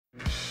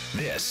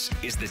This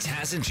is the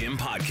Taz and Jim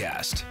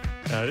podcast.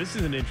 This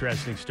is an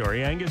interesting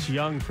story. Angus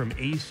Young from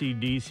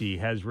AC/DC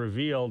has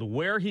revealed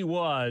where he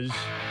was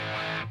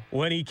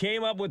when he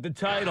came up with the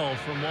title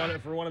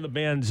for one of the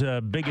band's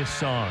biggest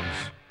songs.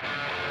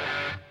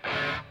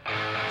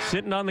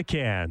 Sitting on the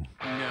can.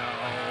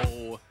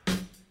 No.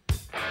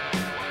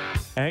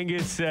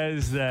 Angus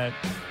says that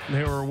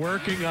they were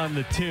working on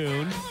the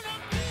tune,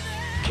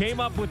 came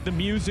up with the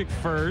music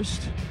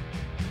first,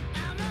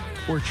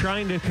 were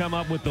trying to come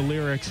up with the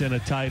lyrics and a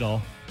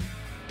title.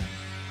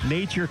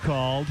 Nature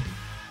called.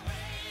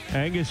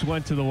 Angus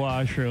went to the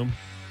washroom.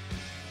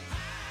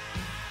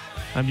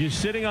 I'm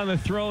just sitting on the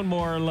throne,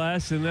 more or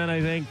less, and then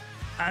I think,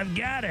 I've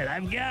got it.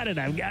 I've got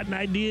an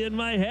idea in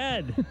my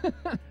head.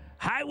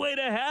 Highway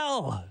to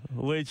Hell,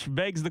 which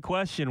begs the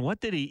question, what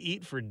did he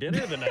eat for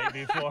dinner the night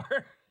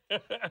before?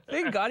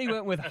 Thank God he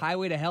went with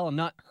Highway to Hell and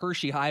not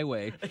Hershey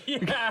Highway.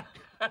 Yeah.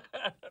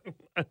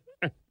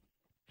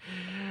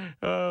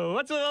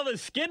 What's with all the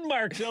skid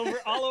marks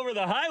all over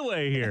the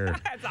highway here?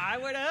 It's a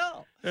highway to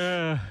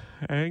hell.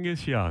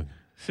 Angus Young,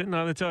 sitting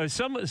on the toe.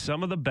 Some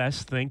of the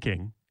best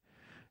thinking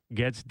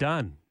gets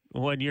done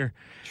when you're...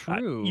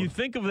 True. You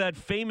think of that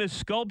famous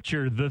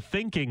sculpture, The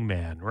Thinking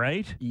Man,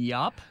 right?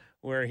 Yup.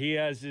 Where he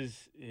has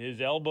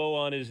his elbow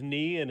on his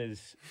knee and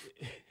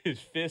his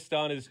fist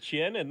on his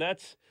chin, and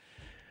that's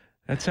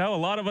how a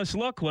lot of us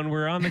look when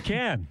we're on the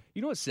can.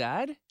 You know what's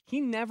sad? He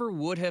never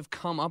would have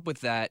come up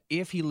with that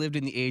if he lived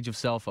in the age of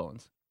cell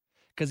phones,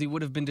 because he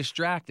would have been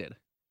distracted.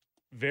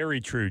 Very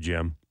true,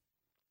 Jim.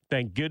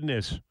 Thank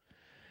goodness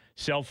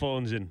cell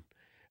phones and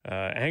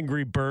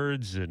Angry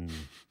Birds and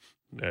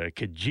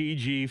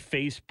Kijiji,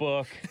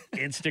 Facebook,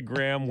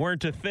 Instagram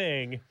weren't a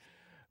thing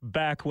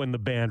back when the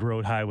band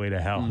wrote Highway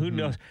to Hell. Who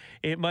knows?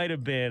 It might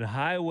have been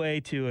Highway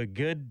to a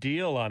Good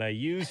Deal on a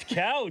used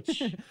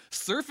couch.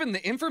 Surfing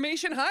the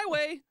information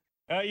highway.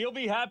 You'll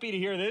be happy to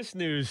hear this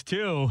news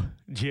too,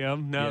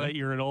 Jim, now that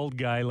you're an old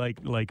guy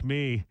like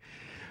me.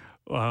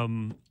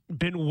 Been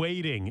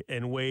waiting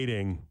and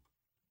waiting,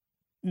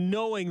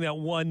 knowing that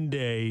one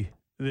day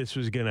this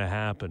was going to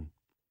happen.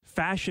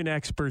 Fashion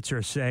experts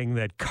are saying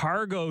that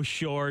cargo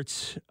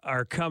shorts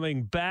are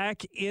coming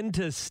back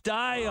into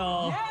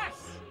style.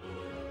 Yes!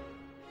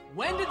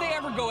 When did they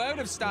ever go out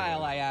of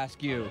style, I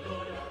ask you?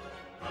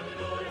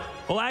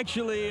 Well,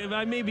 actually,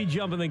 I may be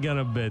jumping the gun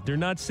a bit. They're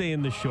not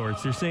saying the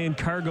shorts. They're saying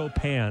cargo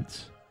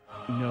pants.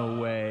 No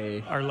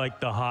way. Are like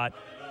the hot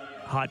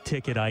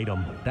ticket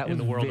item in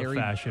the world of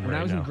fashion right now. When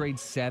I was in grade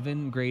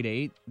 7, grade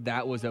 8,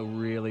 that was a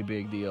really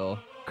big deal.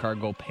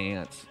 Cargo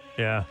pants.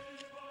 Yeah.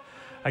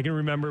 I can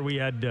remember we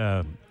had,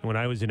 when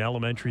I was in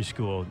elementary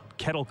school,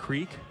 Kettle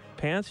Creek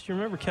pants. Do you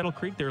remember Kettle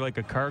Creek? They're like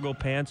a cargo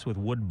pants with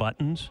wood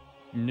buttons.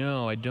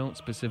 No, I don't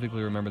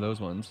specifically remember those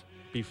ones.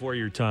 Before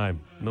your time.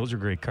 And those are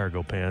great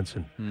cargo pants.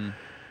 And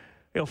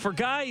for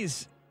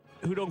guys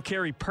who don't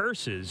carry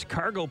purses,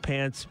 cargo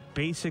pants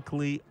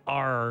basically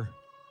are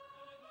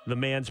the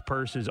man's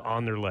purses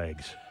on their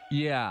legs.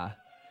 Yeah.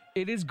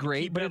 It is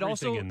great, Keep but it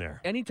also, in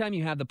there. Anytime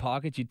you have the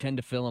pockets, you tend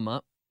to fill them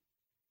up.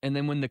 And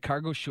then when the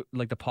cargo,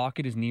 the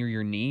pocket is near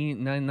your knee,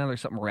 now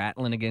there's something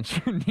rattling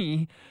against your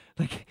knee.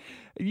 Like,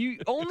 you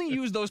only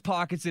use those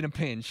pockets in a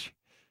pinch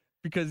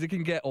because it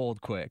can get old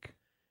quick.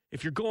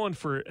 If you're going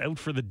out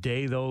for the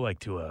day, though, like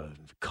to a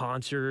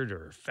concert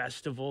or a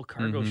festival,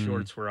 cargo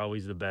shorts were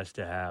always the best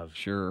to have.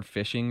 Sure,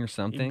 fishing or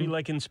something. You'd be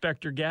like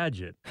Inspector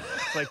Gadget.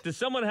 Like, does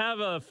someone have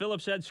a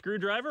Phillips head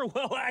screwdriver?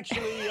 Well,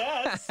 actually,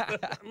 yes.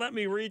 Let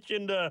me reach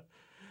into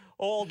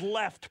old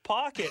left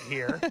pocket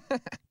here.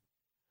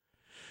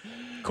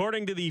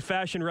 According to the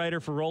fashion writer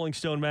for Rolling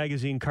Stone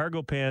magazine,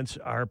 cargo pants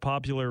are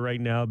popular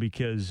right now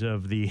because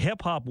of the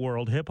hip-hop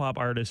world. Hip-hop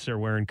artists are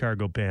wearing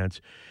cargo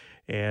pants.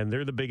 And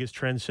they're the biggest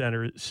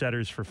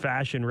setters for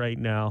fashion right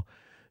now.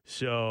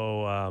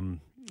 So,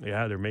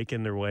 they're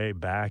making their way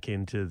back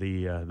into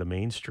the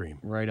mainstream.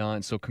 Right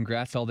on. So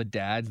congrats to all the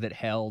dads that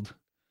held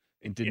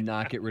and did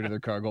not get rid of their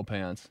cargo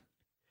pants.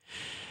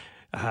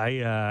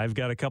 I've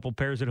got a couple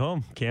pairs at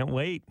home. Can't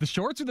wait. The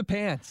shorts or the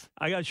pants?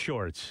 I got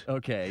shorts.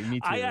 Okay,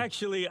 me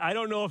too. I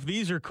don't know if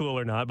these are cool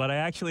or not, but I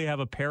actually have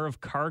a pair of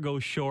cargo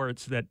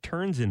shorts that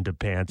turns into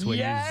pants when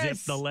you zip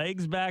the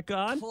legs back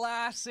on.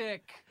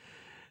 Classic.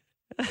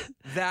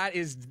 That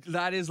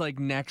is like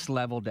next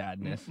level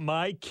dadness.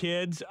 My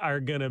kids are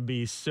going to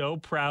be so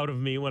proud of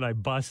me when I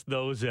bust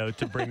those out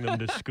to bring them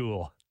to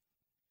school.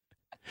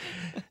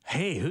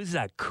 Hey, who's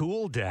that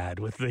cool dad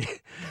with the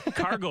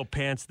cargo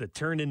pants that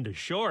turn into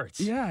shorts?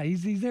 Yeah,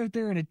 he's out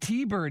there in a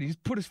T-bird. He's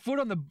put his foot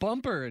on the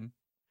bumper and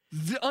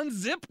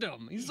unzipped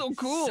them. He's so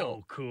cool.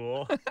 So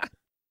cool.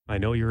 I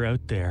know you're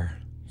out there,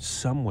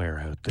 somewhere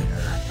out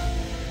there.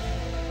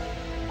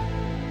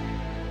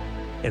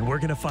 And we're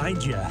going to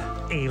find you,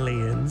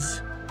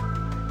 aliens.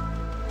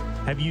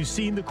 Have you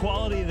seen the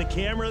quality of the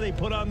camera they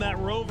put on that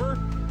rover?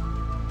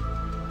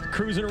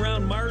 Cruising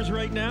around Mars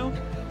right now?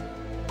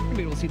 You'll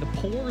be able to see the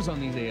pores on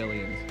these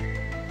aliens.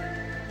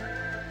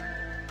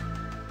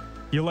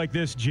 You like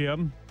this,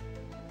 Jim?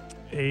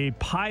 A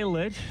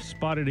pilot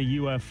spotted a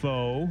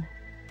UFO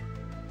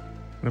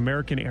An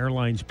American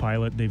Airlines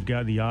pilot. They've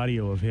got the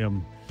audio of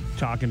him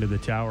talking to the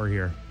tower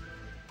here.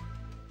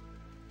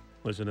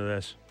 Listen to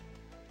this.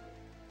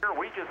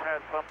 We just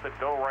had something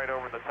go right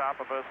over the top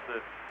of us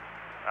that,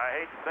 I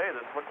hate to say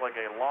this, looked like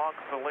a long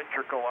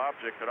cylindrical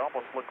object that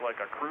almost looked like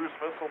a cruise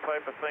missile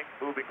type of thing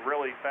moving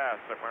really fast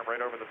that went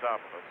right over the top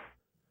of us.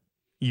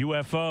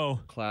 UFO.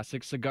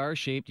 Classic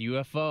cigar-shaped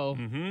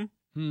UFO.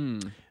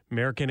 Mm-hmm.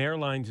 American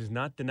Airlines is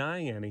not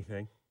denying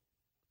anything.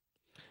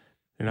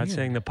 They're not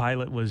saying the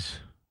pilot was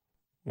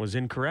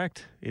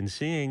incorrect in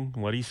seeing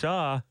what he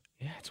saw.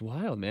 Yeah, it's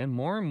wild, man.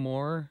 More and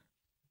more,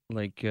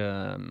 like,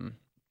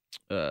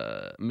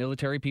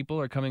 military people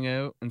are coming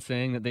out and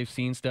saying that they've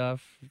seen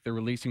stuff. They're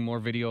releasing more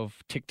video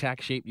of Tic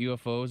Tac-shaped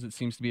UFOs. It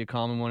seems to be a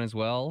common one as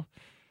well.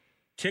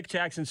 Tic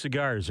Tacs and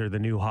cigars are the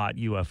new hot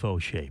UFO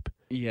shape.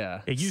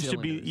 Yeah. It used to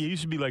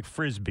be like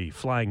Frisbee,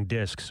 flying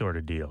disc sort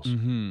of deals.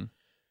 Mm-hmm.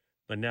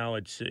 But now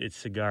it's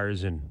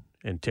cigars and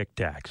Tic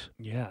Tacs.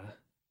 Yeah.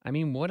 I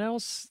mean, what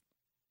else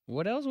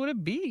would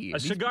it be? A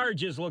cigar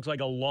just looks like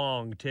a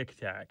long Tic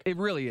Tac. It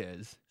really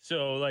is.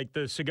 So, like,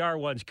 the cigar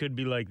ones could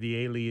be like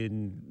the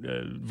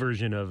alien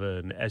version of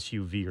an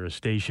SUV or a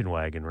station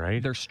wagon,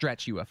 right? They're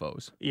stretch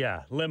UFOs.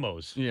 Yeah,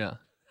 limos. Yeah.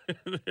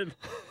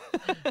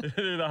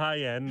 They're the high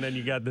end. And then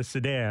you got the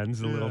sedans,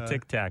 the little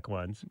Tic Tac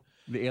ones.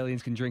 The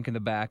aliens can drink in the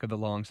back of the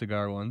long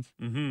cigar ones.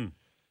 Mm-hmm.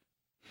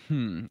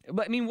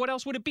 But I mean, what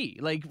else would it be?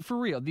 Like, for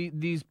real,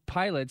 these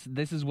pilots,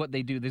 this is what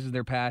they do. This is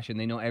their passion.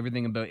 They know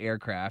everything about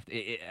aircraft.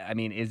 I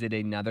mean, is it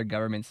another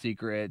government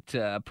secret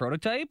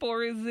prototype,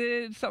 or is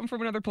it something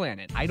from another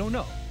planet? I don't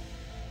know.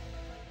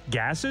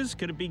 Gases?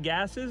 Could it be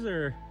gases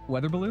or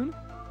Weather balloon?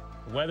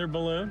 weather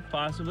balloon?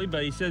 Possibly,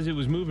 but he says it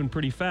was moving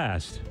pretty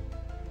fast.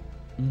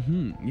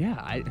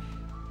 Yeah.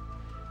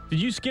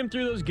 Did you skim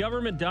through those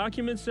government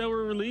documents that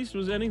were released?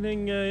 Was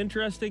anything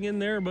interesting in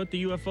there about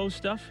the UFO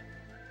stuff?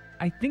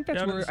 I think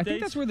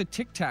that's where the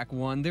Tic Tac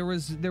one. There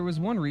was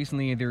one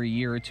recently, either a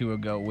year or two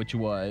ago, which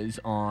was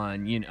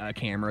on a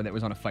camera that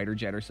was on a fighter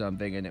jet or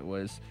something, and it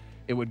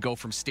would go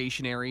from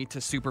stationary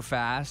to super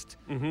fast,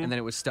 and then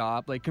it would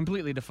stop, like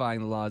completely defying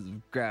the laws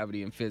of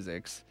gravity and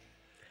physics.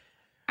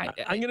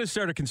 I'm going to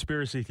start a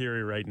conspiracy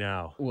theory right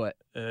now. What?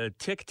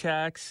 Tic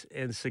Tacs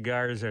and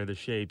cigars are the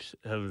shapes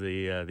of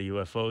the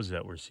UFOs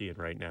that we're seeing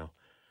right now.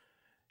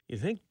 You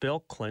think Bill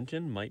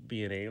Clinton might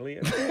be an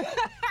alien?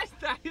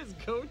 That is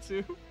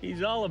go-to.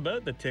 He's all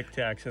about the Tic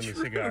Tacs and the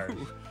cigars.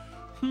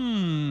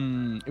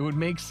 It would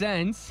make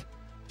sense.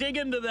 Dig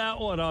into that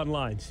one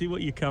online. See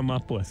what you come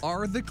up with.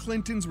 Are the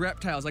Clintons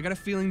reptiles? I got a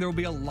feeling there will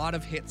be a lot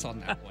of hits on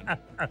that one.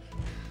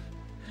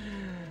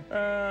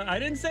 I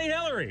didn't say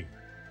Hillary.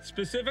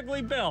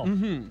 Specifically Bill.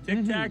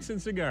 Tic Tacs and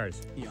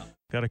cigars. Yeah.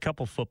 Got a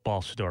couple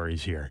football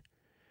stories here.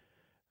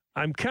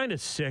 I'm kind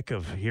of sick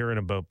of hearing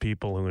about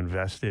people who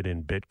invested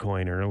in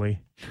Bitcoin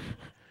early.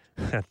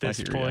 At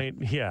this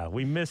point, yeah,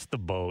 we missed the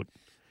boat.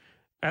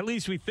 At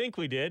least we think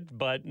we did,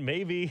 but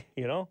maybe,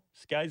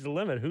 sky's the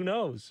limit. Who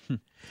knows?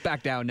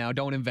 Back down now.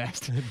 Don't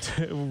invest.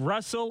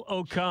 Russell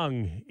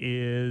Okung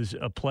is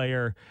a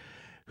player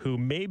who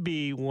may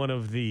be one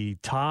of the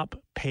top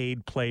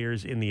paid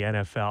players in the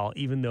NFL,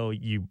 even though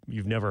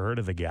you've never heard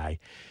of the guy.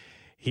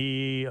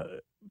 He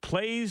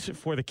plays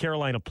for the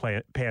Carolina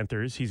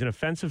Panthers. He's an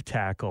offensive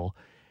tackle,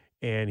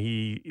 and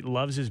he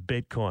loves his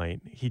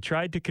Bitcoin. He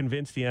tried to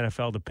convince the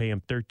NFL to pay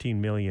him $13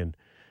 million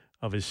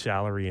of his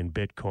salary in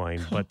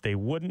Bitcoin, but they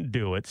wouldn't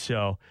do it.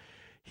 So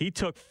he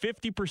took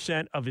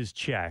 50% of his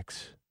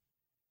checks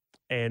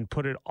and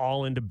put it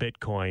all into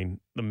Bitcoin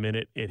the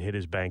minute it hit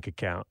his bank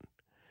account.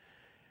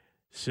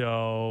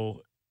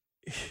 So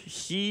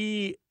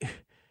he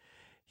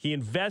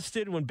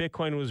invested when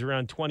Bitcoin was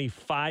around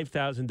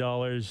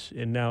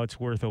 $25,000, and now it's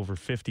worth over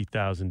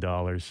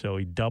 $50,000. So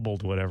he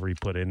doubled whatever he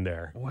put in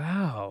there.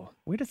 Wow.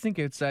 Way to think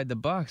outside the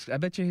box. I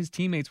bet you his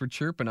teammates were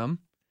chirping him.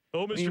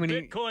 Oh, Mr.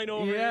 Bitcoin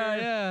over here.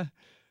 Yeah.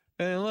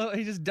 And look,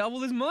 he just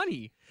doubled his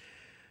money.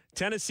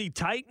 Tennessee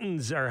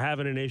Titans are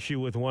having an issue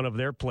with one of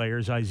their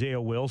players,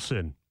 Isaiah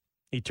Wilson.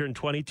 He turned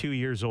 22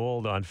 years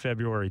old on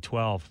February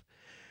 12th.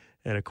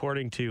 And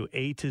according to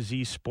A to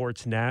Z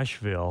Sports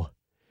Nashville,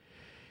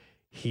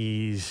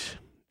 he's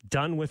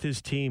done with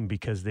his team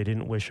because they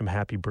didn't wish him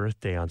happy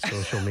birthday on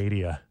social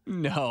media.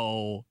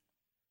 No.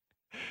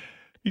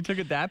 You took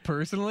it that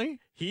personally?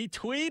 He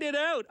tweeted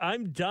out,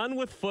 "I'm done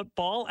with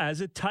football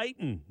as a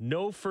Titan.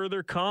 No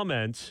further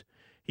comments."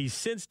 He's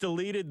since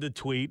deleted the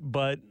tweet,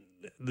 but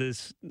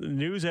this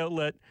news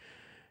outlet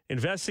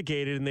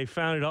investigated, and they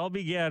found it all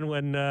began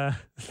when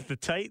the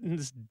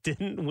Titans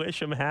didn't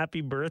wish him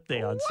happy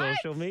birthday on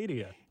social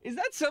media. Is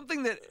that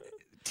something that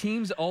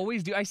teams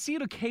always do? I see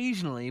it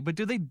occasionally, but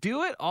do they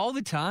do it all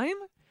the time?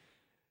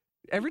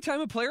 Every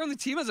time a player on the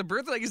team has a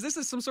birthday? Like, is this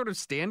some sort of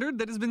standard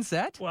that has been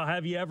set? Well,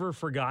 have you ever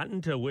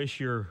forgotten to wish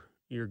your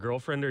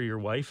girlfriend or your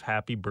wife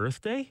happy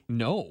birthday?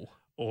 No.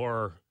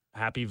 Or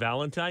happy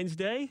Valentine's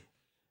Day?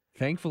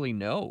 Thankfully,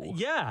 no.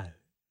 Yeah.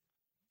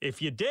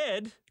 If you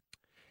did,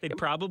 they'd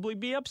probably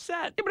be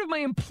upset. Yeah, but if my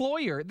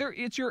employer,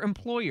 it's your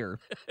employer,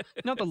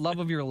 not the love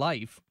of your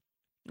life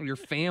or your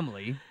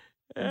family.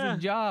 It's a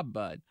job,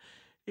 bud.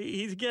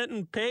 He's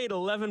getting paid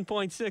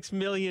 $11.6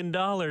 million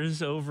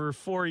over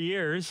 4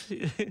 years.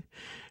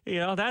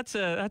 That's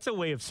a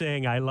way of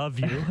saying I love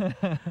you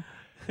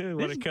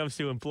when it comes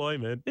to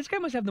employment. This guy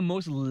must have the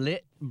most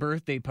lit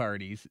birthday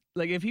parties.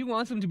 Like, if he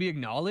wants them to be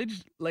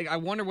acknowledged, like, I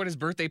wonder what his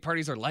birthday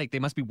parties are like. They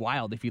must be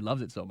wild if he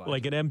loves it so much.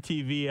 Like an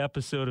MTV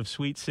episode of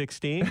Sweet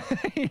 16.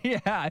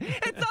 Yeah.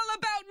 It's all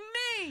about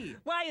me.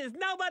 Why is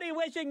nobody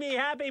wishing me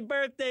happy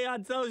birthday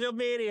on social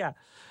media?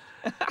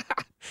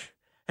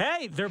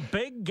 Hey, they're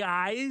big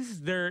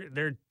guys.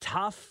 They're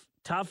tough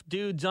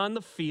dudes on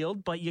the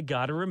field, but you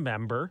got to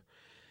remember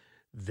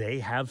they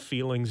have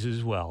feelings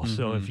as well. Mm-hmm.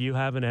 So if you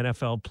have an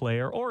NFL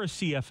player or a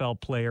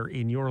CFL player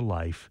in your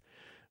life,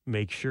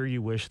 make sure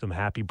you wish them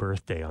happy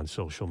birthday on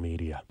social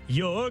media.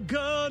 You're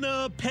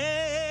gonna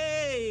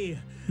pay.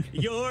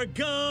 You're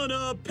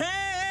gonna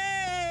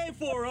pay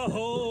for a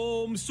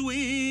home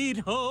sweet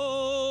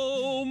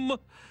home.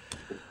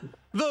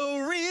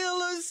 The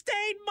real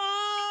estate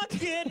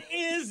market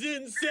is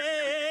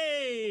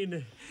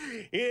insane.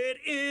 It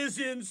is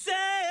insane.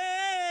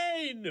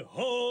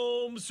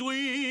 Home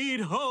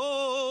sweet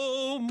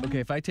home. Okay,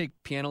 if I take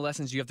piano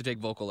lessons, you have to take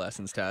vocal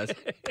lessons, Taz.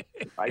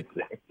 I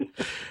see.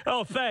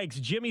 Oh, thanks.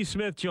 Jimmy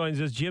Smith joins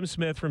us. Jim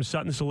Smith from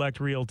Sutton Select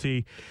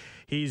Realty.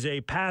 He's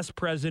a past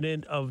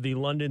president of the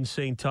London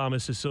St.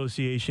 Thomas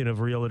Association of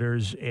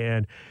Realtors.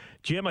 And,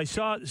 Jim, I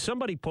saw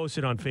somebody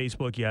posted on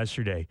Facebook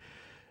yesterday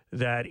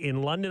that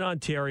in London,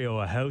 Ontario,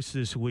 a house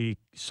this week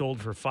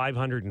sold for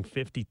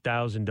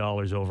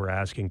 $550,000 over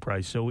asking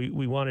price. So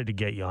we wanted to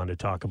get you on to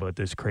talk about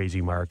this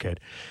crazy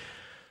market.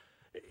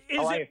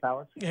 How are you,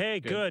 fellas? Hey,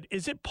 good.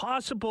 Is it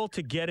possible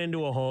to get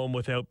into a home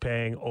without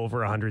paying over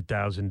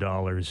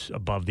 $100,000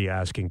 above the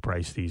asking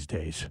price these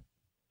days?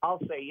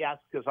 I'll say yes,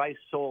 because I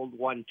sold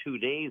one 2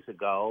 days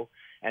ago,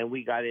 and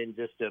we got in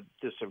just a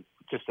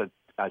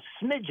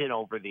smidgen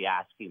over the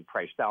asking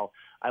price. Now,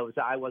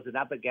 I wasn't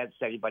up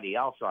against anybody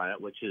else on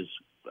it, which is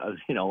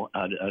an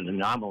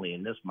anomaly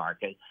in this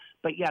market.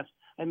 But yes,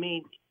 I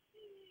mean,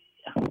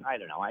 I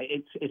don't know.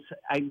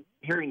 I'm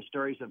hearing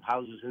stories of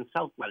houses in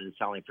South London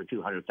selling for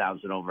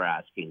 $200,000 over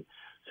asking.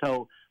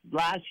 So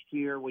last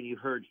year, when you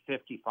heard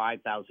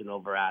 $55,000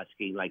 over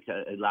asking, like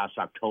last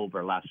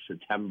October, last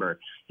September,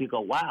 you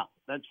go, "Wow,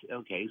 that's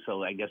okay."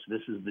 So I guess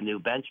this is the new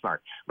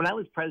benchmark. When I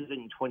was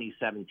president in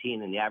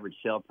 2017, and the average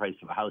sale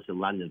price of a house in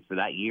London for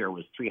that year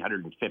was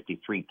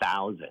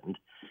 $353,000,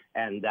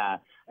 and the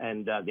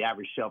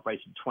average sale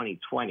price in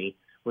 2020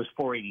 was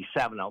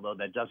 $487. Although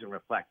that doesn't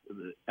reflect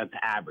the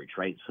average,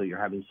 right? So you're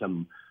having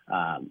some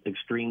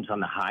extremes on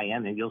the high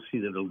end, and you'll see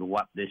that it'll go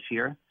up this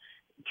year.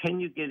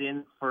 Can you get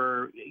in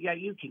for? Yeah,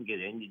 you can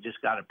get in. You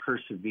just got to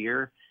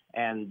persevere.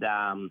 And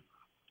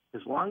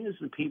as long as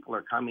the people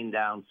are coming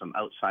down from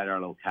outside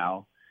our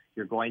locale,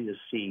 you're going to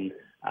see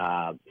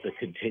the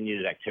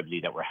continued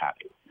activity that we're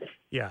having.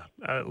 Yeah.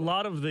 A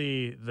lot of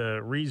the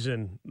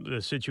reason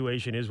the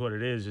situation is what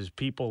it is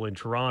people in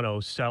Toronto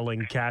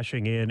selling,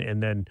 cashing in,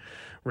 and then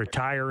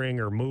retiring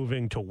or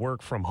moving to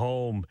work from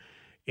home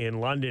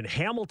in London.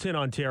 Hamilton,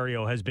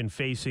 Ontario has been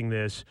facing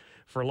this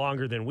for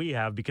longer than we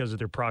have because of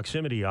their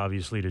proximity,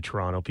 obviously, to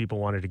Toronto. People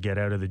wanted to get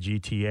out of the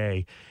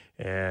GTA,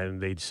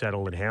 and they'd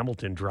settle in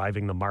Hamilton,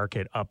 driving the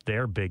market up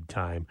there big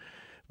time.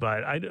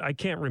 But I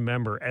can't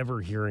remember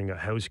ever hearing a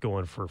house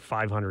going for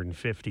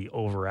 $550,000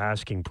 over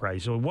asking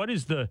price. So what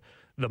is the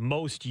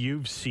most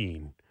you've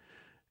seen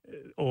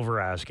over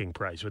asking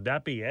price? Would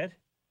that be it?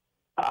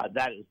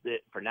 That is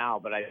it for now,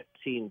 but I've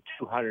seen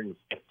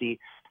 $250,000.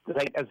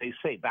 Like, as they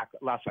say, back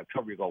last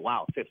October, you go,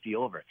 wow, 50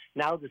 over.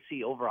 Now to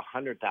see over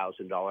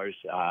 $100,000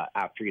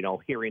 after,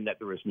 hearing that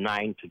there was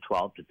 9 to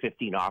 12 to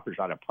 15 offers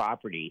on a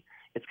property,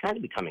 it's kind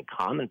of becoming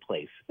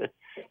commonplace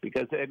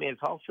because, I mean,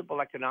 it's all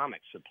simple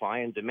economics, supply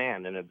and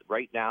demand. And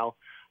right now,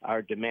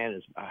 our demand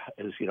is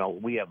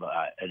we have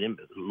the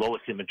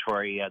lowest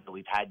inventory that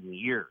we've had in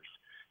years.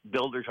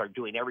 Builders are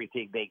doing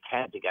everything they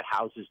can to get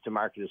houses to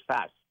market as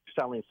fast.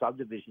 Selling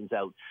subdivisions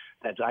out.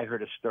 That I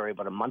heard a story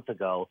about a month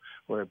ago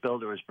where a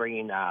builder was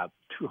bringing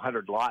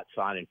 200 lots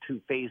on in 2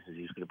 phases.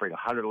 He's going to bring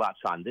 100 lots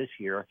on this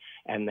year,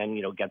 and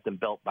then get them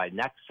built by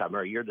next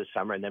summer, a year this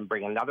summer, and then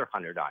bring another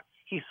 100 on.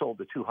 He sold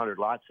the 200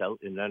 lots out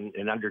in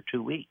under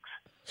 2 weeks.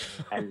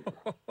 And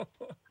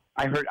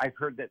I've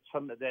heard that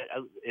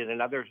in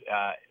another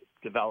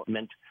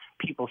development,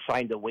 people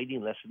signed a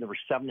waiting list, and there were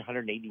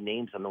 780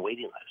 names on the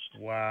waiting list.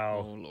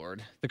 Wow! Oh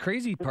Lord! The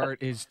crazy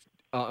part is.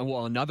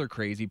 Another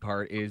crazy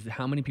part is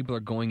how many people are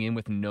going in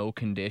with no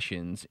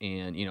conditions,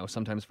 and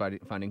sometimes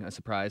finding a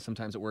surprise.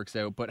 Sometimes it works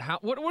out. But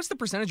what's the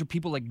percentage of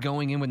people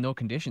going in with no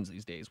conditions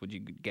these days? Would you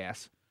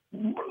guess?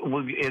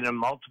 Well, in a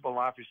multiple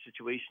offer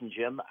situation,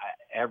 Jim,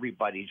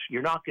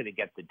 you're not going to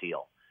get the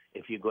deal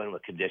if you go in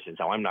with conditions.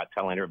 Now, I'm not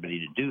telling everybody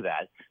to do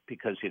that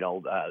because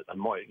your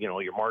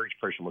mortgage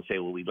person will say,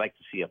 well, we'd like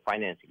to see a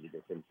financing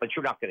condition, but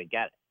you're not going to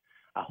get it.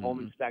 A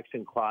home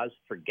inspection clause,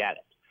 forget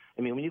it.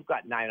 I mean, when you've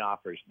got 9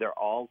 offers, they're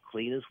all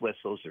clean as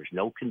whistles. There's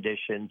no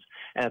conditions,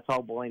 and it's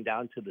all boiling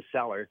down to the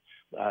seller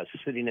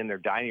sitting in their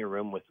dining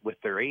room with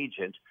their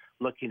agent,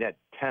 looking at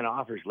 10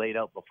 offers laid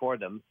out before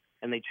them,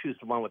 and they choose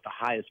the one with the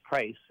highest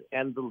price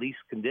and the least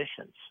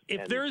conditions.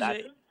 If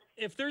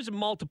And there's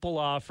multiple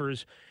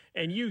offers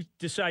and you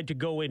decide to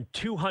go in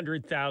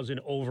 200,000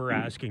 over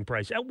asking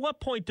price, at what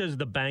point does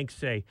the bank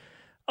say,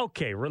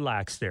 "Okay,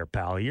 relax there,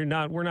 pal.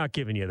 We're not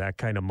giving you that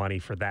kind of money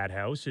for that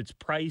house. It's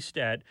priced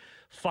at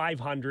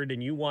 500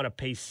 and you want to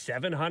pay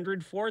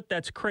 700 for it?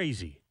 That's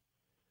crazy."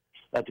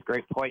 That's a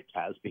great point,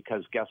 Taz,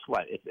 because guess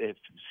what? If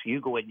you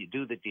go in, you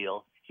do the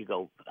deal, you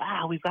go,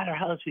 we've got our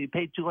house. We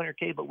paid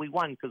 $200K, but we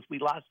won because we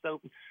lost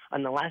out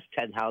on the last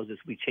 10 houses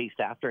we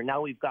chased after. And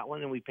now we've got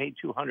one and we paid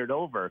 200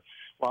 over.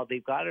 Well,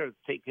 they've got to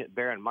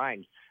bear in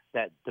mind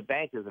that the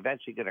bank is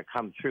eventually going to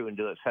come through and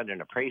send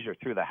an appraiser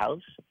through the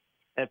house.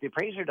 And if the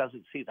appraiser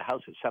doesn't see the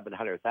house at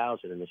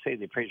 700,000 and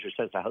the appraiser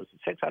says the house at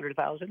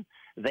 600,000,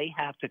 they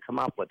have to come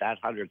up with that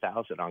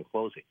 100,000 on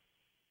closing.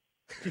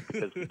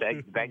 Because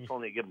the bank's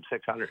only give them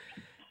 600.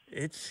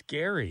 It's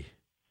scary.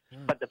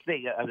 But the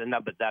thing,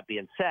 but that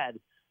being said,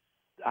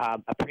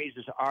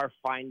 appraisers are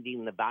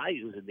finding the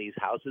values in these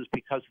houses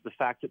because of the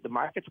fact that the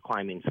market's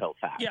climbing so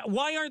fast. Yeah,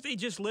 why aren't they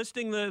just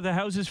listing the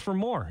houses for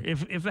more?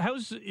 If the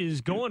house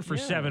is going for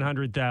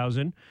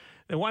 700,000,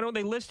 then why don't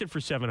they list it for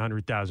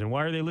 700,000?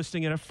 Why are they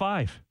listing it at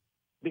 5?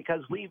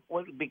 Because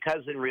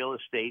in real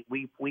estate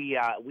we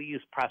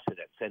use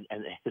precedents and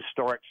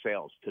historic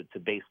sales to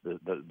base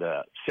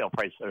the sale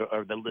price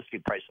or the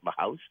listing price of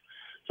a house.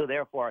 So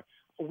therefore,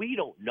 we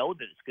don't know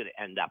that it's going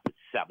to end up at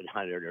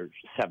 700 or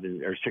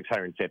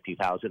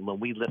 650,000 when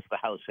we list the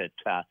house at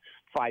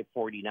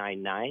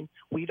 549.9.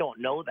 We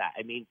don't know that.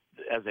 I mean,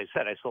 as I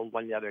said, I sold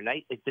one the other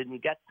night. It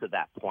didn't get to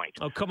that point.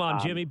 Oh, come on,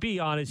 Jimmy. Be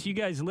honest. You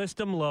guys list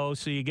them low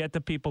so you get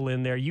the people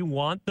in there. You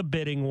want the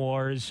bidding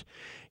wars.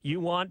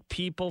 You want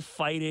people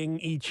fighting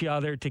each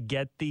other to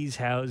get these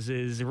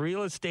houses.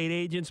 Real estate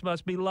agents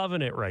must be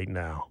loving it right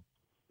now.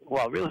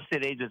 Well, real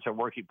estate agents are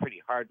working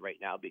pretty hard right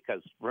now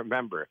because,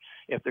 remember,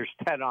 if there's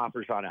 10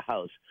 offers on a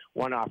house,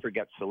 one offer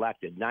gets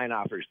selected, 9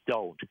 offers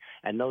don't.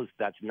 And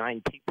that's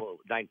 9 people,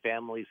 9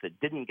 families that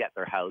didn't get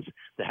their house,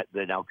 that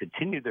now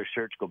continue their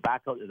search, go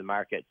back out to the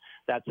market.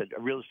 That's a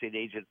real estate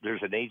agent.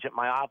 There's an agent in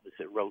my office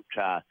that wrote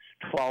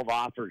 12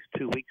 offers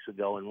 2 weeks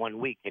ago in 1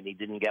 week, and he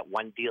didn't get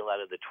one deal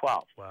out of the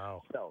 12.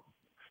 Wow.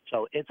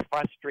 So it's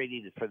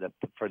frustrating for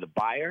the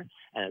buyer,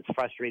 and it's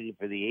frustrating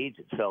for the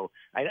agent. So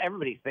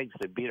everybody thinks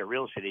that being a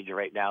real estate agent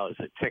right now is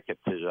a ticket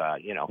to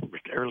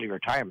early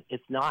retirement.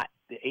 It's not.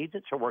 The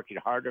agents are working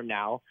harder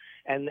now,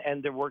 and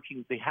they're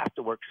working. They have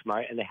to work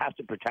smart, and they have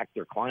to protect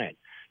their client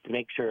to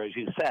make sure, as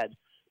you said,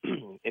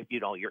 if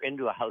you're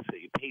into a house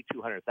that you pay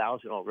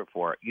 $200,000 over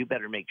for, you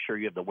better make sure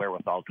you have the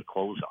wherewithal to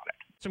close on it.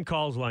 Some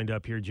calls lined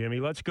up here, Jimmy.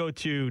 Let's go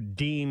to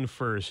Dean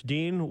first.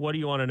 Dean, what do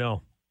you want to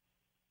know?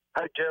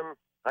 Hi, Jim.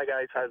 Hi,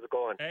 guys. How's it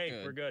going?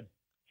 Hey, we're good.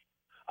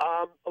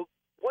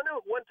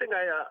 One thing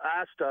I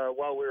asked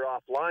while we were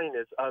offline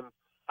is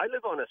I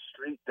live on a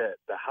street that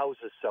the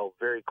houses sell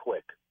very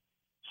quick.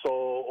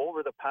 So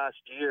over the past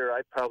year,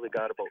 I probably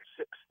got about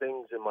 6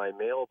 things in my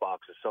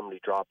mailbox of somebody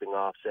dropping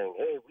off saying,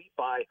 "Hey, we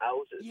buy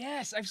houses."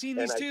 Yes, I've seen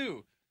these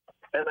too.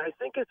 And I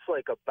think it's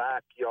like a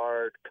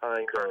backyard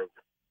kind of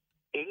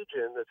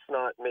agent that's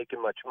not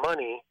making much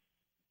money,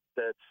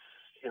 that's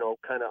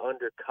kind of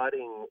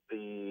undercutting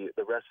the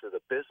rest of the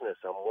business.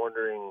 I'm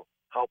wondering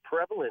how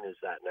prevalent is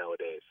that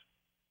nowadays?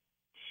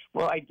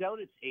 Well, I doubt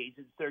it's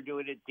agents that are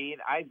doing it, Dean.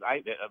 I've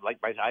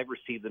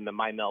received them in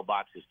my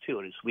mailboxes too,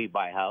 and it's we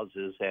buy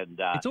houses, and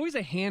it's always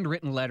a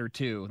handwritten letter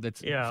too.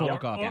 That's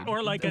photocopied,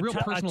 or like a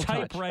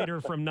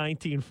typewriter from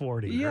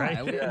 1940. Yeah,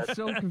 right? It's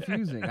so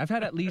confusing. I've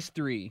had at least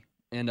 3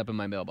 end up in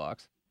my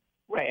mailbox.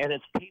 Right, and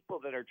it's people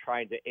that are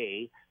trying to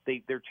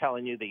they're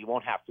telling you that you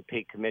won't have to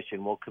pay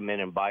commission. We'll come in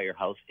and buy your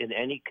house in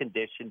any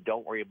condition.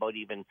 Don't worry about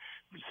even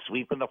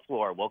sweeping the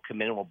floor. We'll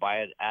come in and we'll buy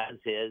it as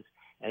is,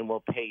 and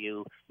we'll pay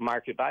you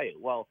market value.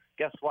 Well,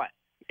 guess what?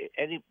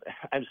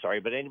 I'm sorry,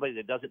 but anybody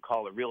that doesn't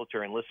call a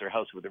realtor and list their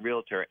house with a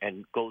realtor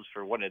and goes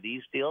for one of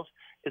these deals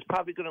is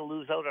probably going to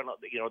lose out on,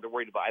 they're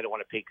worried about, I don't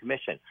want to pay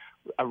commission.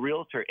 A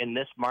realtor in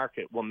this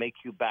market will make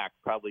you back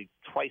probably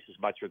twice as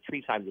much or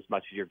 3 times as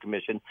much as your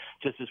commission,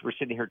 just as we're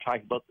sitting here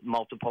talking about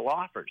multiple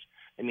offers.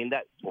 I mean,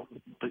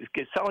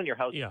 selling your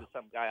house to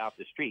some guy off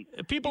the street.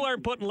 People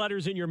aren't putting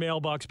letters in your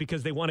mailbox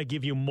because they want to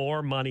give you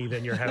more money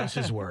than your house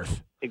is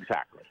worth.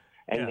 Exactly.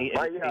 And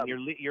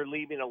you're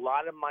leaving a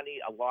lot of money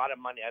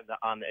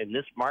in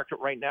this market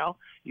right now.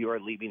 You are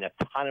leaving a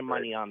ton of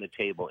money on the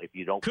table if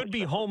you don't. Could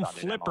be home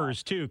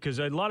flippers too, because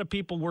a lot of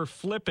people were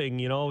flipping.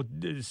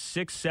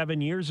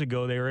 6-7 years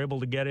ago, they were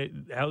able to get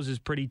houses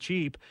pretty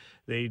cheap.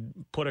 They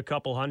put a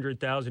couple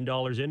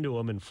 $100,000 into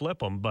them and flip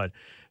them. But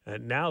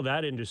now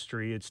that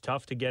industry, it's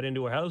tough to get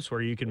into a house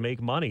where you can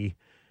make money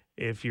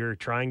if you're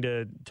trying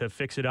to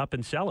fix it up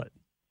and sell it.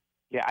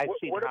 Yeah, I've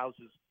seen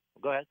houses.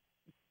 Go ahead.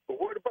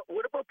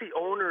 What about the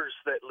owners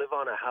that live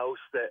on a house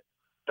that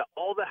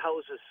all the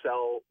houses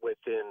sell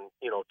within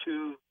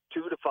 2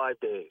 to 5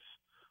 days?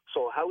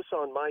 So a house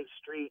on my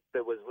street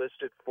that was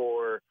listed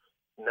for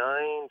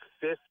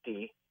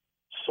 $950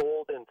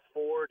 sold in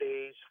 4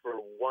 days for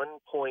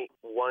 $1.16.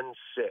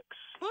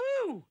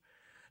 Woo!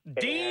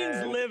 Dean's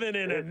And living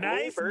in a his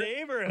nice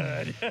neighbor-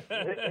 neighborhood.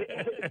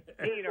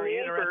 Dean, are you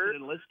interested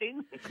in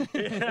listing?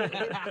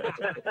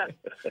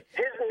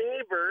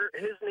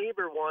 his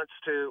neighbor wants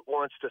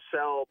to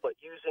sell, but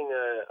using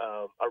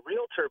a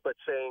realtor, but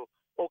saying,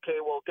 okay,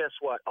 well, guess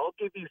what? I'll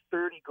give you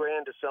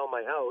 $30,000 to sell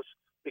my house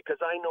because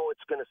I know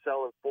it's going to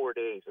sell in 4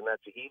 days, and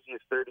that's the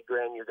easiest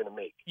 $30,000 you're going to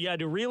make. Yeah,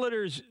 do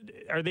realtors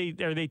are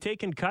they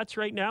taking cuts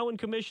right now in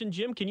commission,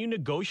 Jim? Can you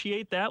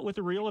negotiate that with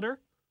a realtor?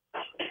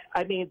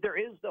 I mean, there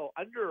is no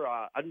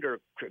under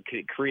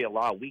Korea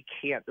law.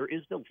 There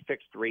is no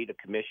fixed rate of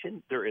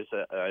commission. There is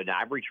an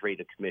average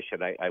rate of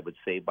commission, I would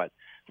say. But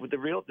with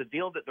the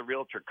deal that the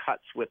realtor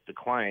cuts with the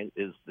client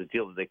is the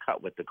deal that they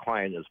cut with the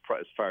client as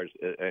far as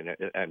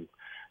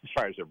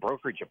their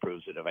brokerage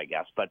approves it, I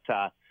guess. But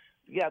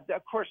yeah,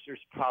 of course,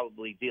 there's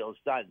probably deals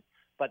done.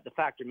 But the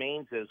fact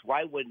remains is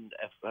why wouldn't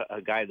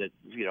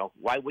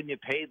why wouldn't you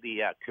pay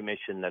the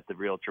commission that the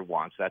realtor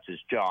wants? That's his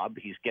job.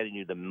 He's getting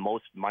you the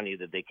most money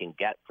that they can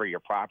get for your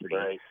property.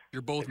 Right.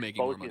 You're both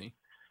making more money.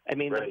 I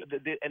mean, Right.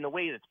 and the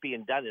way it's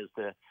being done is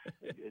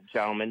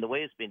gentlemen, the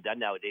way it's being done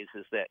nowadays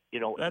is that,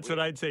 That's what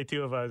I'd say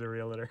too if I was a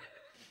realtor.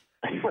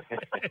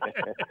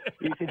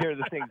 You can hear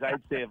the things I'd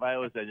say if I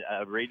was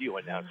a radio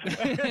announcer.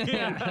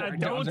 Yeah,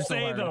 don't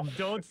say them.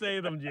 Don't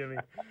say them, Jimmy.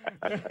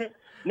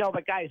 No,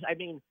 but guys, I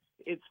mean,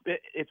 it's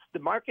the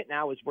market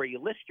now is where you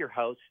list your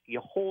house,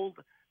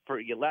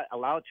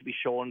 allow it to be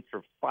shown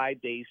for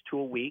 5 days to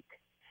a week,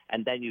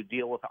 and then you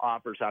deal with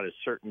offers on a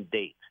certain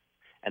date.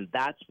 And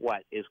that's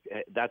what is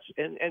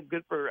and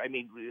good for. I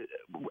mean,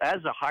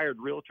 as a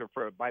hired realtor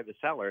by the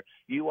seller,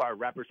 you are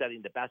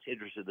representing the best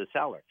interest of the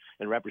seller,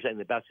 and representing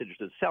the best interest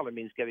of the seller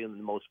means getting them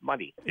the most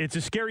money. It's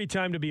a scary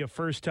time to be a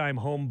first-time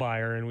home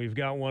buyer, and we've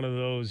got one of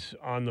those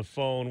on the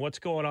phone. What's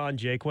going on,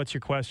 Jake? What's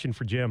your question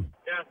for Jim?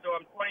 Yeah, so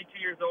I'm 22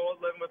 years old,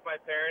 living with my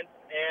parents,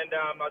 and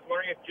I was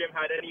wondering if Jim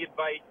had any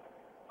advice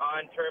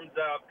in terms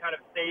of kind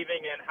of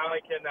saving and how I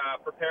can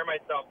prepare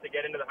myself to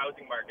get into the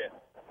housing market.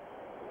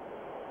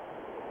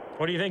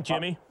 What do you think,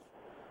 Jimmy?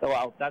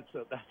 Well, that's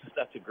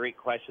a great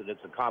question.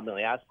 It's a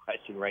commonly asked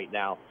question right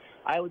now.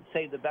 I would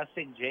say the best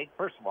thing, Jake,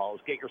 first of all,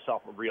 is get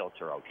yourself a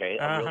realtor, okay?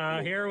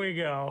 Here we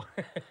go.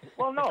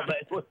 Well, no,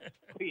 but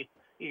you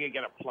can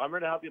get a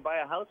plumber to help you buy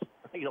a house.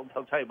 They'll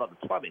tell you about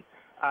the plumbing.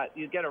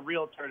 You get a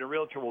realtor, and a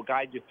realtor will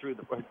guide you through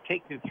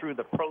take you through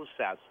the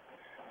process.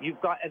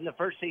 And the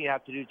first thing you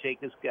have to do, Jake,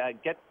 is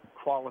get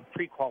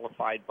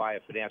pre-qualified by a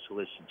financial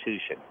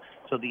institution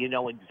so that you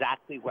know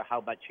exactly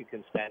how much you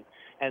can spend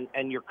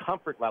and your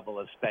comfort level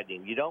of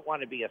spending. You don't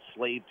want to be a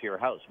slave to your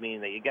house,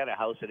 meaning that you get a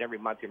house and every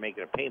month you're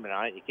making a payment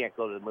on it. You can't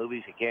go to the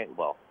movies. You can't,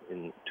 well,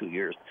 in 2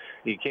 years,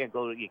 you can't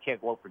go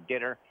out for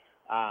dinner.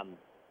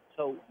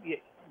 So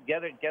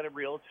get a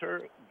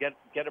realtor,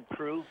 get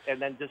approved,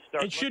 and then just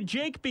start. And should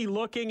Jake be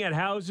looking at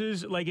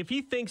houses, like if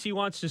he thinks he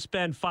wants to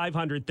spend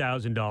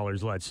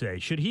 $500,000, let's say,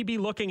 should he be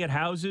looking at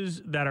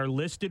houses that are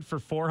listed for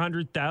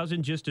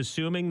 $400,000, just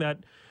assuming that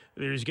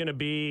there's going to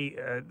be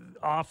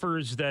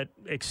offers that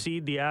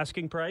exceed the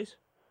asking price?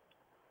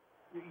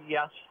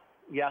 Yes,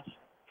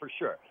 for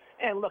sure.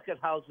 And look at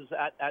houses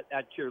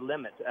at your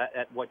limit,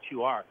 at what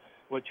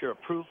you're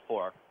approved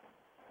for.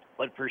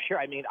 But for sure,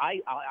 I mean,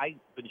 I've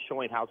been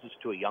showing houses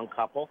to a young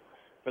couple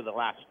for the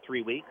last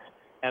 3 weeks,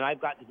 and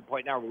I've gotten to the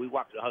point now where we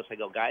walk to the house, I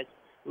go, guys,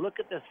 look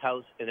at this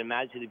house and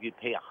imagine if you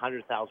pay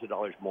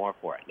 $100,000 more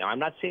for it. Now, I'm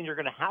not saying you're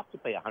going to have to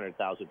pay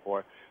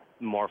 $100,000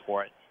 more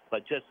for it,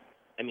 but just,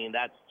 I mean,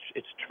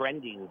 it's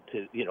trending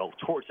to,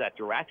 towards that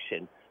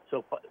direction.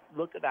 So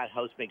look at that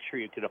house, make sure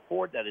you can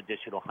afford that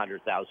additional $100,000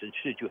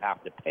 should you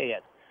have to pay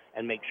it,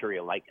 and make sure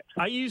you like it.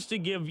 I used to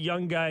give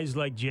young guys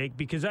like Jake,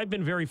 because I've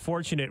been very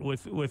fortunate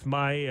with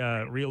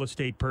my real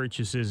estate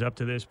purchases up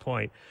to this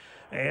point.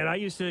 And I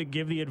used to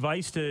give the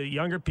advice to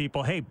younger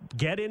people, hey,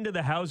 get into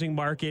the housing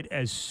market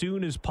as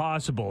soon as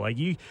possible.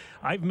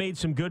 I've made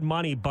some good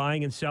money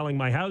buying and selling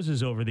my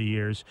houses over the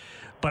years.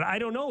 But I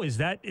don't know, is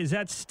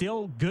that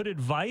still good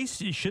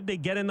advice? Should they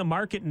get in the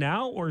market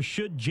now, or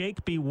should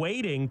Jake be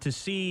waiting to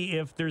see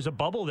if there's a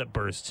bubble that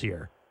bursts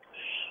here?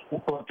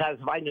 Well, Taz,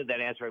 if I knew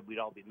that answer, we'd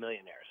all be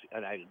millionaires,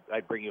 and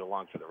I'd bring you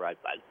along for the ride,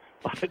 bud.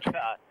 But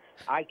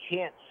I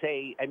can't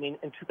say. I mean,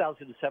 in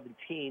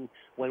 2017,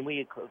 when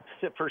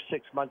the first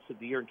 6 months of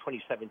the year in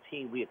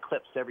 2017, we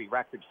eclipsed every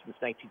record since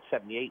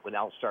 1978 when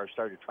L-Star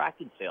started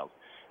tracking sales.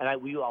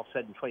 And we all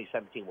said in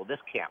 2017, well, this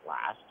can't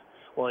last.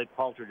 Well, it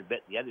faltered a bit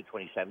at the end of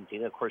 2017.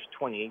 And of course,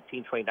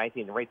 2018,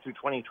 2019, and right through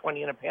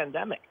 2020 in a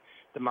pandemic,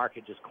 the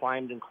market just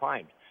climbed and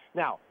climbed.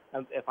 Now,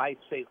 if I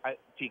say,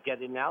 do you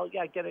get in now?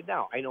 Yeah, get it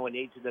now. I know an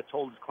agent that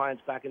told his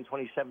clients back in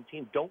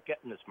 2017, don't get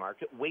in this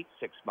market. Wait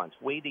 6 months.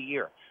 Wait a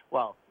year.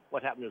 Well,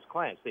 what happened to his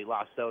clients? They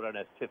lost out on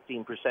a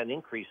 15%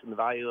 increase in the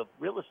value of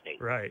real estate.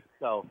 Right.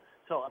 So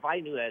if I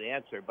knew that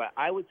answer, but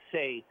I would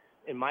say,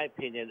 in my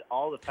opinion,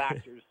 all the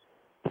factors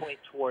point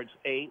towards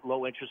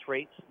low interest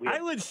rates.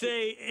 I would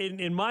say,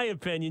 in my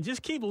opinion,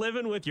 just keep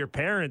living with your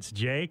parents,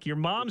 Jake. Your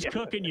mom's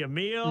cooking you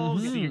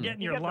meals. Mm-hmm. You're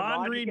getting your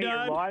laundry done.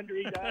 Your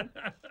laundry done.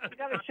 You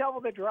got to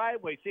shovel the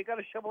driveway, so you got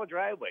to shovel the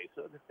driveway.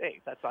 So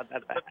hey, that's not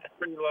that bad. That's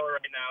pretty low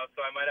right now,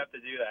 so I might have to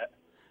do that.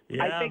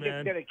 Yeah, I think man.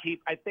 it's going to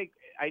keep.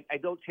 I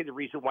don't see the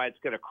reason why it's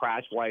going to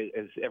crash. Why,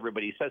 as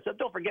everybody says, so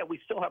don't forget we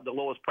still have the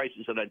lowest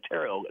prices in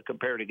Ontario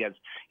compared against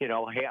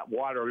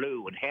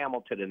Waterloo and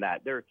Hamilton and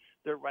that. They're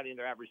running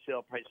their average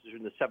sale prices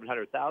in the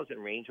 700,000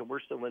 range, and we're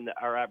still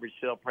our average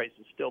sale price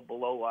is still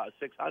below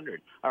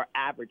 600. Our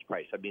average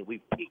price. I mean, we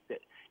peaked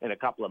it in a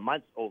couple of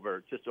months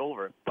just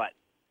over, but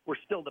we're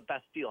still the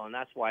best deal, and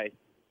that's why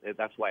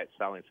it's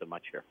selling so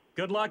much here.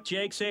 Good luck,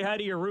 Jake. Say hi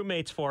to your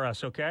roommates for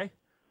us, okay?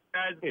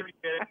 Guys, appreciate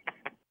it.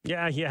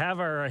 Yeah, you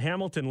have our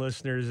Hamilton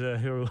listeners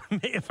who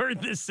may have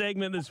heard this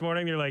segment this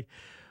morning. They're like,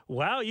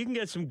 wow, you can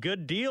get some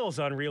good deals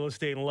on real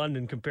estate in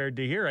London compared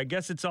to here. I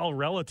guess it's all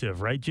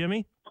relative, right,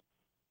 Jimmy?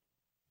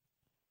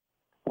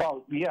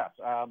 Well, yes.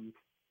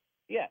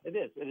 Yeah, it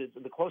is. It is.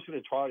 The closer to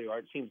Toronto you are,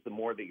 it seems the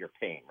more that you're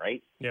paying,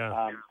 right?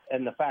 Yeah.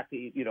 And the fact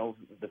that,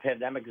 the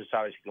pandemic has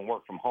decided you can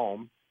work from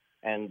home.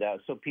 And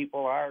so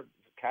people are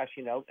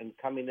cashing out and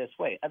coming this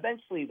way.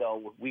 Eventually,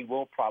 though, we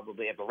will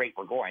probably, at the rate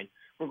we're going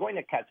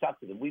to catch up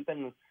to them. We've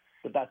been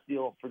the best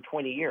deal for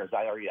 20 years.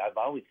 I've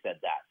always said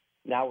that.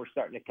 Now we're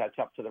starting to catch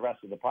up to the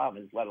rest of the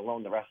province, let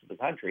alone the rest of the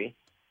country.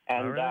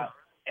 And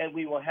and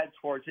we will head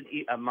towards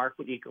a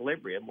market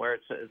equilibrium where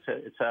it's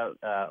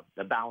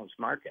a balanced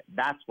market.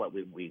 That's what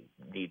we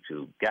need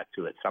to get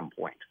to at some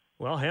point.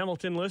 Well,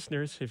 Hamilton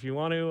listeners, if you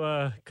want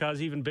to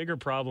cause even bigger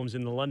problems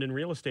in the London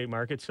real estate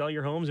market, sell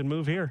your homes and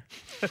move here.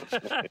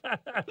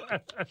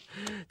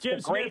 Jim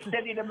Great Smith,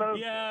 city to move.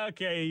 Yeah,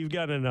 okay, you've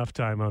got enough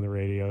time on the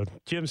radio.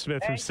 Jim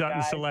Smith from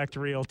Sutton guys. Select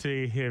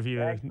Realty. If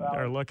you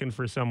are looking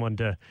for someone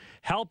to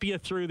help you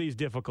through these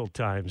difficult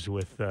times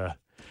with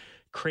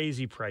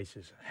crazy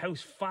prices.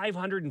 House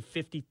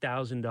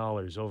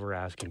 $550,000 over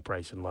asking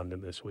price in London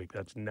this week.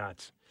 That's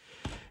nuts.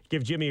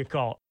 Give Jimmy a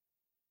call.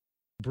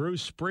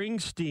 Bruce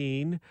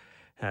Springsteen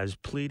has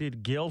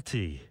pleaded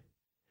guilty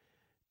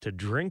to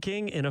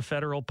drinking in a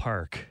federal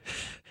park.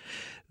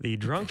 The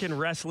drunken,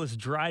 restless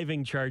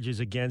driving charges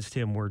against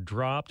him were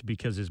dropped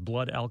because his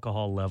blood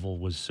alcohol level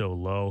was so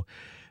low.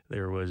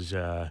 There was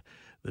the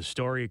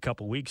story a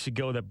couple weeks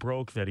ago that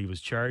broke that he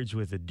was charged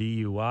with a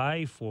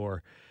DUI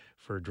for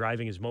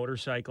driving his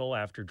motorcycle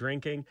after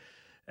drinking.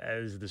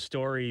 As the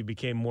story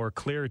became more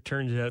clear, it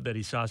turns out that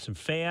he saw some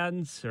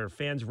fans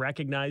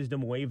recognized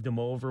him, waved him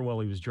over while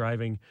he was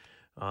driving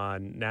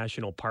on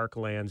national park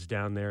lands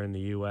down there in the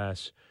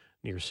U.S.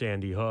 near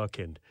Sandy Hook.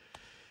 And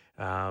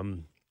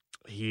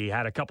he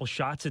had a couple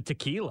shots of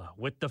tequila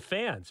with the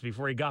fans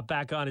before he got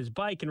back on his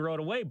bike and rode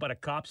away. But a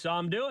cop saw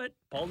him do it,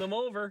 pulled him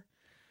over,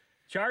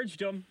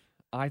 charged him.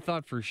 I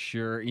thought for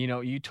sure,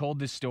 you told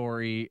the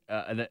story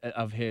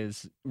of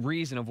his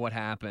reason of what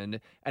happened,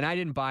 and I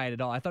didn't buy it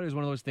at all. I thought it was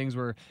one of those things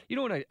where,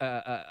 when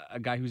a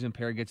guy who's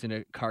impaired gets in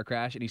a car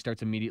crash and he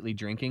starts immediately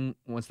drinking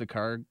once the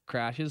car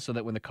crashes, so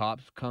that when the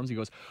cop comes, he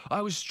goes, I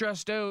was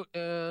stressed out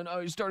and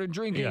I started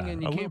drinking,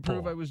 and you can't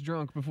prove I was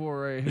drunk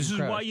before I This is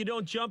why you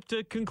don't jump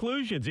to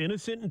conclusions.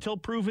 Innocent until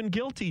proven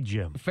guilty,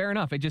 Jim. Fair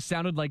enough. It just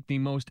sounded like the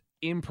most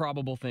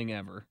improbable thing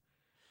ever.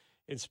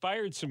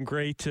 Inspired some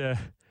great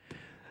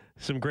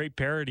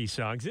parody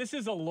songs. This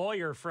is a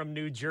lawyer from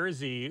New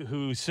Jersey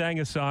who sang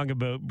a song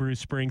about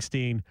Bruce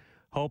Springsteen,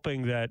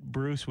 hoping that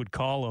Bruce would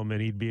call him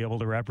and he'd be able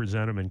to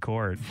represent him in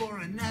court. For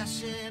a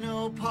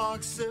National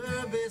Park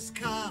Service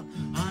cop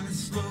on a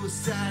slow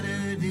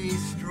Saturday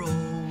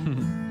stroll,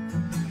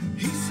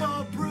 he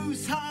saw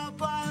Bruce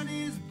hop on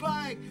his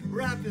bike,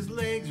 wrap his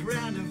legs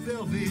round the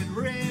velvet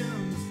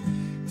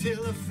rims,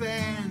 till a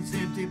fan's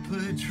empty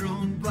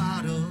Patron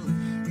bottle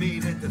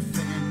made a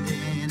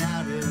defendant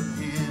out of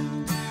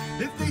him.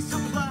 If they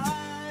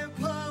supply a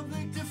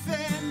public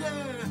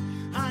defender,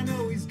 I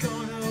know he's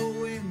gonna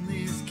win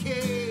this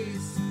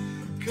case.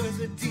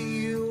 'Cause a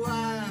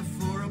DUI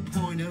for a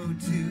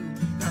 .02,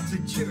 that's a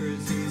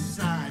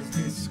Jersey-sized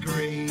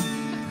disgrace.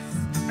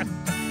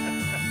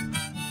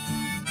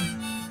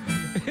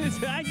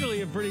 It's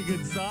actually a pretty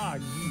good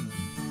song.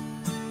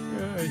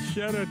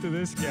 Shout out to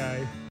this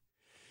guy.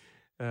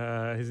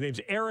 His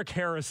name's Eric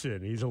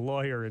Harrison. He's a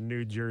lawyer in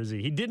New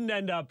Jersey. He didn't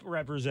end up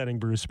representing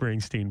Bruce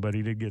Springsteen, but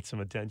he did get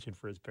some attention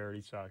for his parody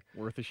song.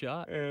 Worth a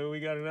shot. We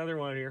got another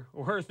one here.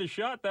 Worth a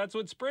shot. That's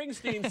what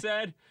Springsteen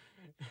said.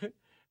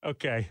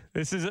 Okay,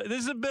 this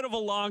is a bit of a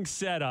long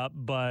setup,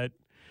 but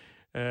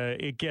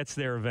it gets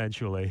there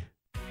eventually.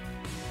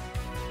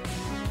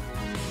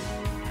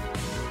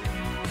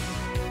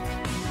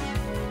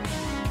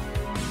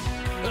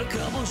 A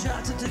couple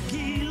shots of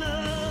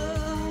tequila,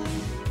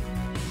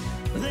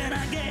 then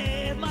I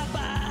gave my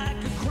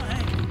bike a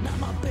crank. Not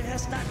my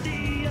best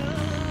idea.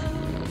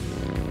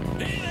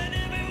 Even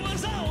if it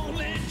was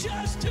only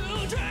just 2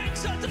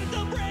 drinks, I took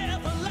the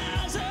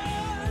breathalyzer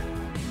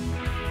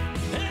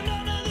and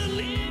under the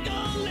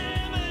legal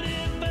limit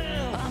it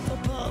fell. I'm for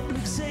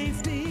public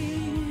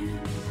safety.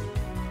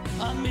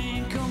 I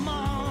mean, come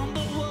on,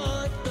 but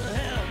what the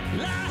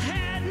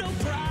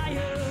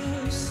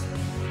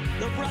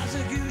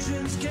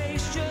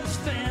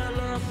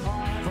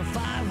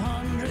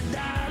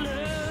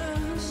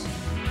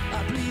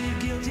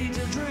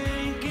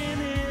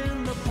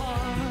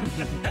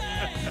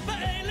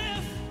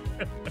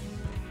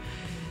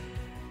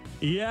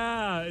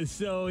Yeah,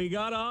 so he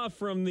got off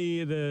from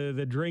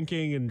the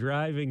drinking and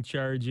driving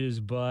charges,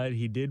 but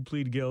he did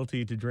plead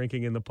guilty to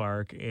drinking in the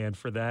park, and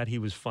for that he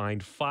was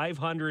fined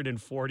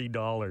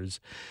 $540.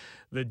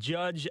 The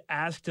judge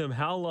asked him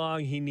how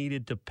long he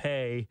needed to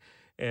pay,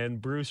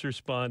 and Bruce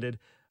responded,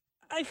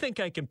 I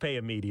think I can pay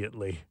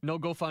immediately. No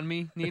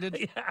GoFundMe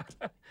needed? Yeah.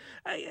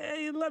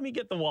 Let me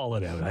get the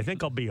wallet out. I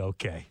think I'll be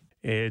okay.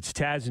 It's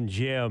Taz and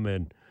Jim,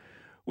 and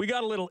we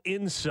got a little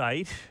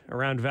insight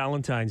around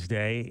Valentine's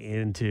Day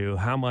into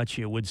how much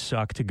it would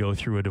suck to go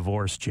through a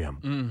divorce, Jim.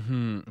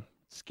 Mm-hmm.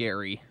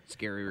 Scary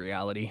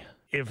reality.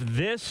 If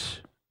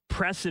this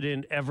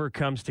precedent ever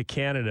comes to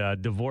Canada,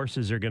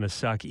 divorces are going to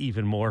suck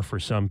even more for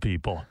some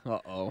people.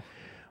 Uh-oh.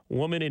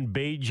 Woman in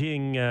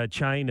Beijing,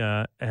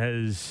 China,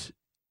 has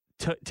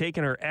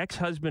taken her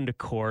ex-husband to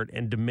court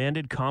and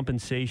demanded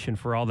compensation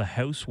for all the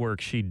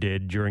housework she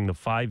did during the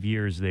 5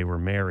 years they were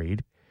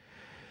married.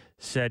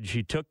 Said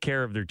she took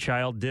care of their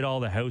child, did all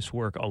the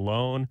housework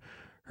alone.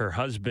 Her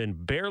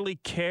husband barely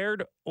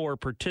cared or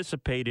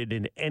participated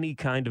in any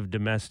kind of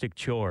domestic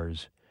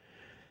chores.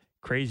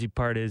 Crazy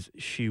part is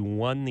she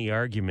won the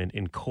argument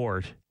in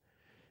court.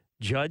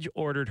 Judge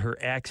ordered her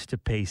ex to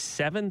pay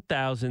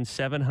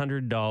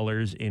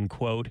 $7,700 in,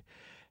 quote,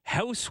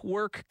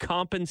 housework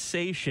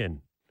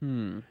compensation.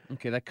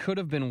 Okay, that could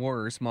have been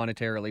worse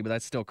monetarily, but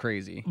that's still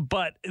crazy.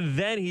 But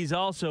then he's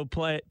also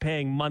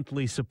paying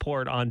monthly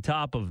support on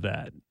top of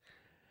that.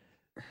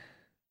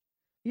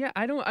 Yeah,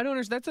 I don't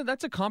understand.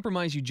 That's a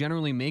compromise you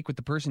generally make with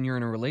the person you're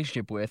in a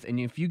relationship with, and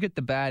if you get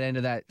the bad end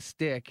of that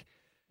stick,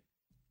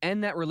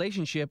 end that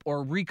relationship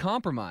or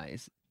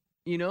recompromise.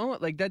 You know,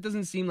 like that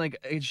doesn't seem like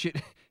it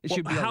should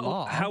be a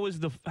law. How is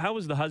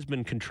the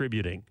husband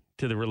contributing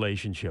to the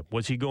relationship?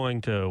 Was he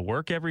going to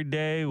work every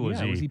day? Was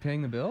he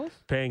paying the bills?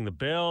 Paying the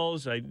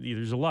bills?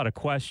 There's a lot of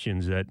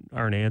questions that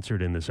aren't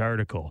answered in this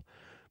article,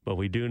 but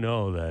we do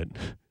know that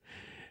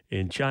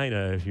in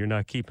China, if you're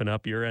not keeping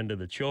up your end of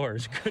the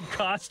chores, could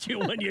cost you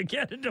when you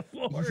get a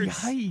divorce.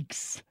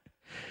 Yikes.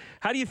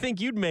 How do you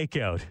think you'd make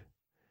out?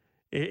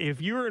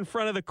 If you were in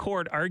front of the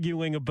court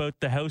arguing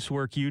about the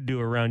housework you do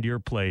around your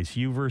place,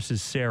 you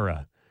versus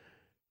Sarah,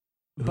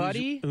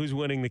 who's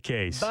winning the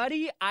case?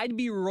 Buddy, I'd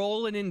be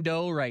rolling in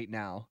dough right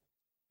now.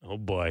 Oh,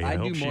 boy. I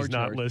hope she's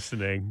not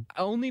listening.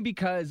 Only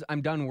because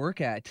I'm done work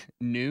at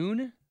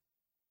noon.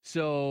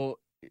 So,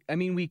 I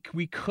mean, we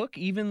cook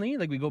evenly.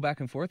 Like, we go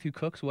back and forth. Who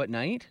cooks what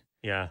night?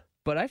 Yeah.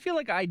 But I feel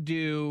like I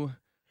do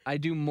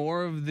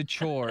more of the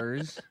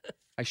chores.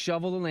 I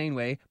shovel the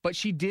laneway. But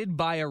she did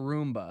buy a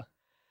Roomba.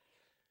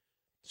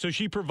 So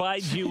she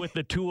provides you with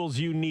the tools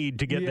you need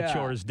to get the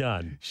chores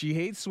done. She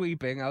hates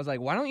sweeping. I was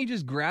like, why don't you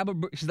just grab a...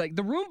 She's like,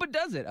 the Roomba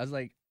does it. I was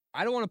like,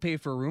 I don't want to pay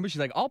for a Roomba. She's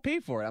like, I'll pay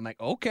for it. I'm like,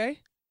 okay.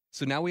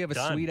 So now we have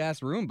a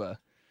sweet-ass Roomba,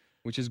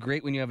 which is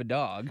great when you have a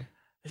dog.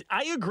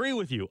 I agree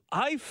with you.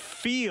 I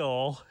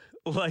feel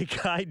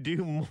like I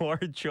do more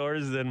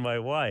chores than my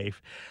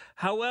wife.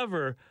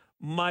 However,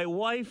 my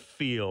wife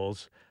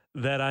feels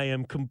that I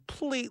am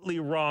completely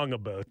wrong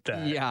about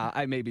that. Yeah,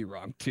 I may be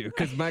wrong too,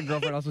 because my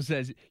girlfriend also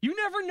says, you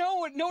never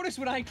notice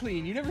when I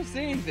clean. You never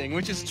say anything,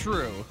 which is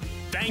true.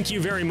 Thank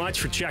you very much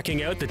for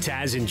checking out the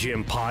Taz and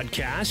Jim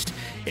podcast.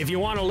 If you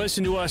want to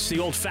listen to us the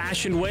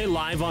old-fashioned way,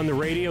 live on the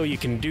radio, you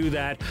can do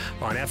that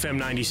on FM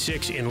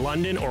 96 in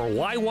London or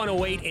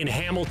Y108 in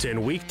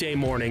Hamilton, weekday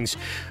mornings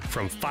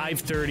from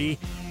 5:30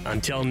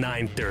 until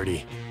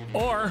 9:30.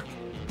 Or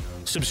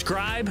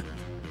subscribe,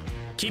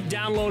 keep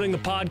downloading the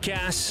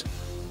podcasts,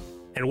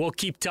 and we'll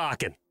keep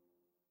talking.